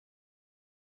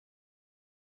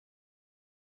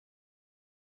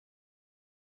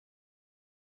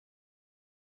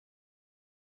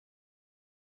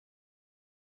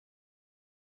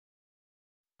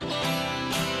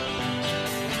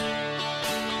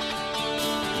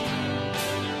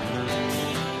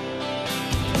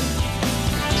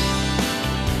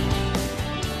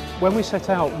When we set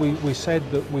out, we said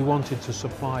that we wanted to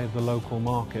supply the local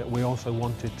market. We also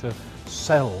wanted to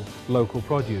sell local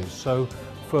produce. So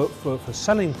for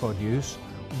selling produce,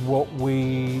 what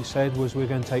we said was we're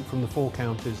going to take from the 4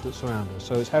 counties that surround us.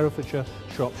 So it's Herefordshire,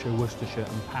 Shropshire, Worcestershire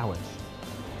and Powys.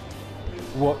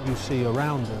 What you see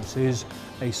around us is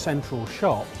a central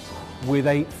shop with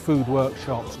 8 food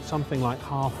workshops. Something like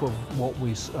half of what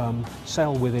we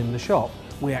sell within the shop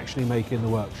we actually make in the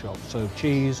workshop. So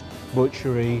cheese,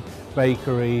 butchery,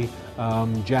 bakery,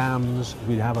 jams.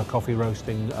 We have a coffee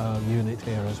roasting unit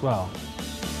here as well.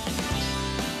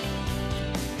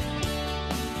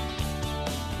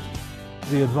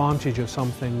 The advantage of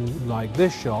something like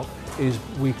this shop is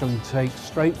we can take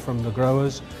straight from the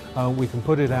growers, we can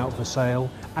put it out for sale,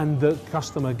 and the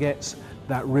customer gets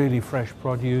that really fresh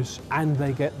produce and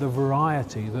they get the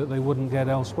variety that they wouldn't get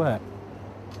elsewhere.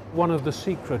 One of the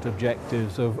secret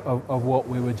objectives of what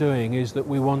we were doing is that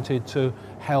we wanted to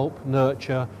help,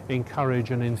 nurture,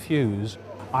 encourage and infuse.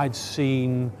 I'd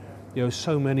seen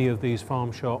so many of these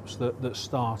farm shops that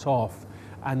start off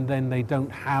and then they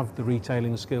don't have the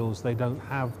retailing skills, they don't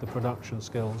have the production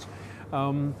skills,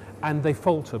 and they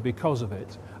falter because of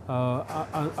it.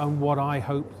 And what I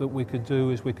hope that we could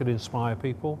do is we could inspire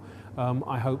people.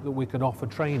 I hope that we could offer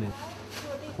training.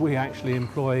 We actually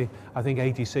employ, I think,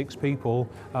 86 people,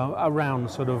 around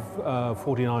sort of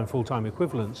 49 full-time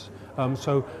equivalents.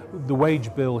 So the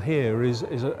wage bill here is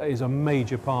a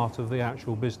major part of the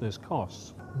actual business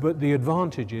costs. But the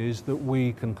advantage is that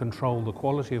we can control the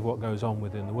quality of what goes on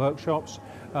within the workshops.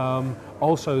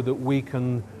 Also that we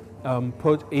can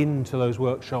put into those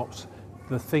workshops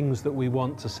the things that we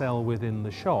want to sell within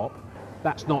the shop.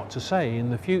 That's not to say in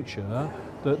the future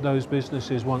that those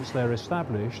businesses, once they're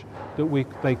established, that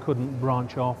they couldn't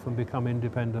branch off and become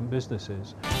independent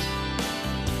businesses.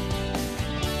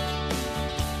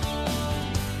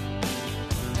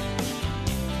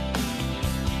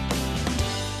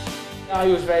 I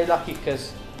was very lucky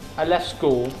because I left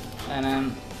school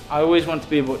and I always wanted to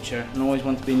be a butcher and always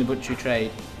wanted to be in the butchery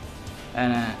trade.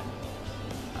 And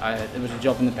there was a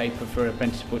job in the paper for an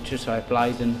apprentice butcher, so I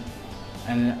applied and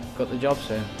got the job,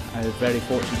 so I was very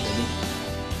fortunate really.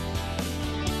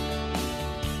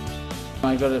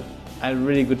 I got a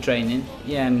really good training,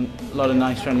 yeah, and a lot of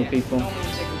nice friendly people.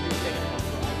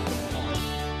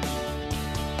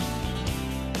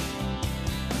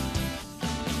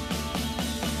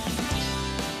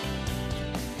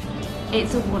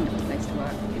 It's a wonderful place to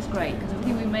work. It's great because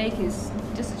everything we make is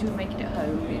just as you would make it at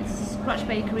home. It's scratch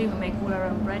bakery, we make all our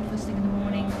own bread first thing in the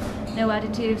morning, no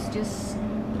additives, just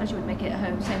as you would make it at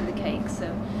home, same with the cakes,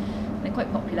 so they're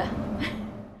quite popular.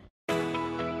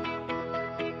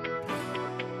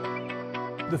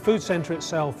 The food centre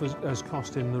itself has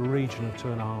cost in the region of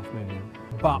 £2.5 million.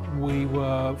 But we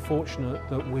were fortunate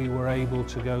that we were able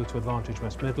to go to Advantage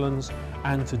West Midlands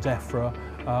and to DEFRA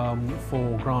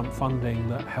for grant funding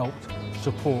that helped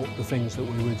support the things that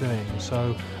we were doing.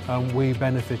 So we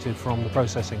benefited from the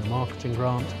processing and marketing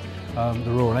grant,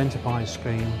 the Rural Enterprise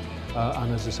Scheme,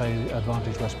 and as I say,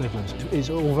 Advantage West Midlands. It's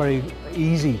all very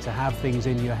easy to have things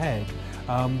in your head,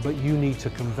 but you need to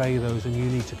convey those and you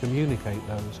need to communicate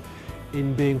those.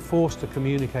 In being forced to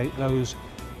communicate those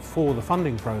for the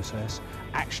funding process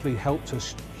actually helped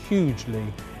us hugely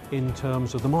in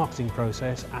terms of the marketing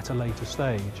process at a later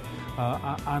stage,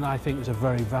 and I think it was a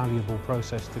very valuable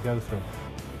process to go through.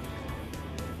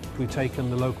 We've taken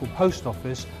the local post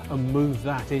office and moved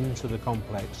that into the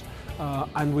complex,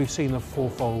 and we've seen a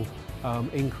 4-fold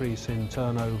increase in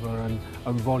turnover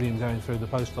and volume going through the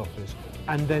post office.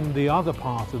 And then the other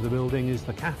part of the building is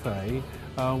the cafe,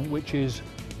 which is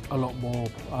a lot more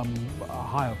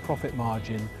higher profit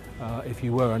margin, if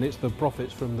you were, and it's the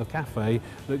profits from the cafe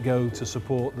that go to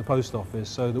support the post office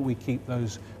so that we keep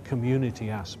those community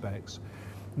aspects.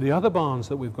 The other barns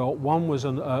that we've got, one was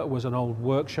an old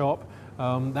workshop,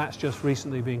 that's just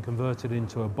recently been converted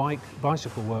into a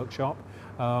bicycle workshop,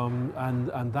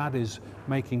 and that is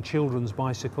making children's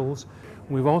bicycles.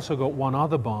 We've also got one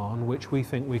other barn which we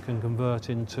think we can convert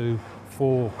into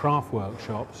 4 craft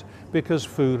workshops, because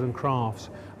food and crafts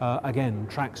again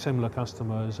attract similar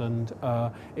customers, and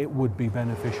it would be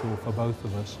beneficial for both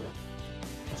of us.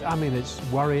 I mean, it's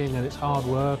worrying and it's hard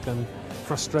work and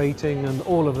frustrating and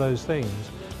all of those things,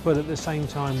 but at the same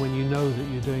time, when you know that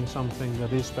you're doing something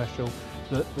that is special,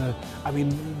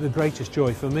 the greatest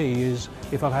joy for me is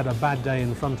if I've had a bad day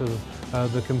in front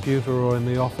of the computer or in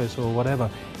the office or whatever,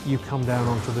 you come down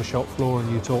onto the shop floor and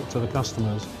you talk to the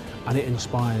customers, and it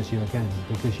inspires you again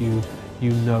because you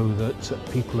know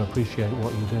that people appreciate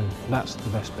what you do. That's the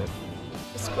best bit.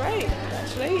 It's great,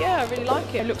 actually. Yeah, I really like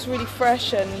it. It looks really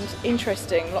fresh and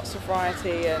interesting, lots of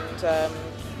variety, and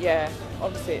yeah,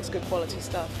 obviously it's good quality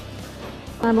stuff.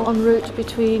 I'm en route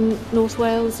between North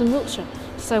Wales and Wiltshire,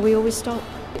 so we always stop.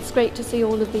 It's great to see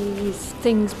all of these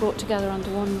things brought together under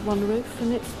one roof,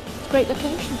 and it's a great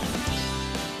location.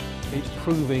 It's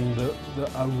proving that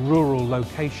a rural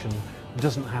location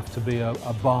doesn't have to be a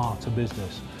bar to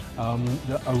business.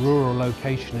 That a rural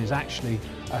location is actually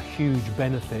a huge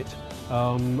benefit,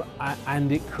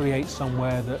 and it creates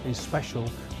somewhere that is special,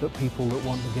 that people that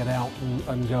want to get out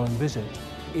and go and visit.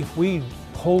 If we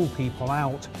pull people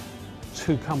out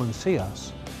to come and see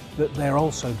us, that they're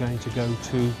also going to go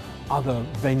to other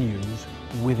venues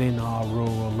within our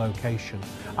rural location.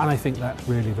 And I think that's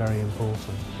really very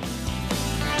important.